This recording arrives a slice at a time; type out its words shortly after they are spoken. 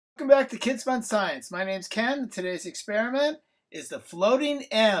Welcome back to Kids Fun Science. My name's Ken. Today's experiment is the floating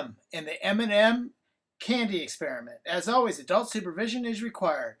M in the M&M candy experiment. As always, adult supervision is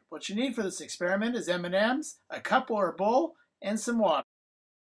required. What you need for this experiment is M&Ms, a cup or a bowl, and some water.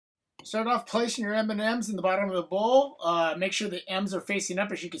 Start off placing your M&Ms in the bottom of the bowl. Make sure the M's are facing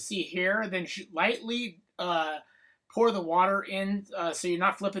up, as you can see here. Then lightly pour the water in so you're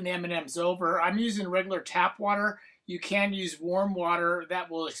not flipping the M&Ms over. I'm using regular tap water. You can use warm water. That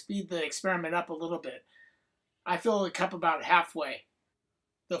will speed the experiment up a little bit. I fill the cup about halfway.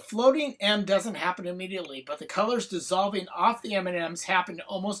 The floating M doesn't happen immediately, but the colors dissolving off the M&Ms happen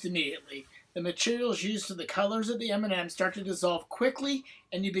almost immediately. The materials used for the colors of the M&Ms start to dissolve quickly,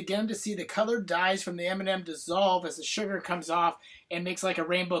 and you begin to see the colored dyes from the M&M dissolve as the sugar comes off and makes like a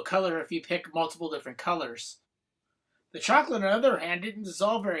rainbow color if you pick multiple different colors. The chocolate, on the other hand, didn't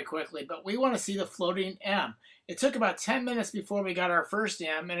dissolve very quickly, but we want to see the floating M. It took about 10 minutes before we got our first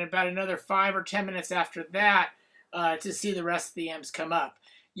M, and about another 5 or 10 minutes after that to see the rest of the M's come up.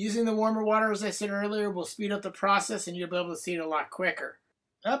 Using the warmer water, as I said earlier, will speed up the process, and you'll be able to see it a lot quicker.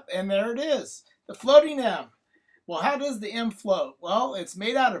 Up, and there it is, the floating M. Well, how does the M float? Well, it's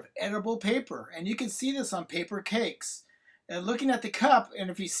made out of edible paper, and you can see this on paper cakes. Looking at the cup, and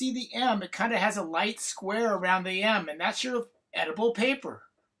if you see the M, it kind of has a light square around the M, and that's your edible paper.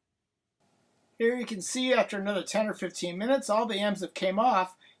 Here you can see after another 10 or 15 minutes, all the M's have came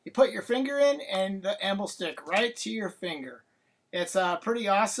off. You put your finger in, and the M will stick right to your finger. It's pretty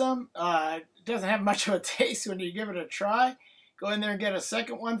awesome. It doesn't have much of a taste when you give it a try. Go in there and get a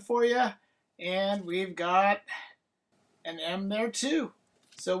second one for you, and we've got an M there too.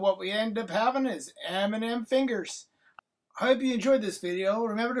 So what we end up having is M&M fingers. I hope you enjoyed this video.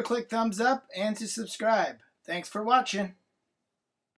 Remember to click thumbs up and to subscribe. Thanks for watching.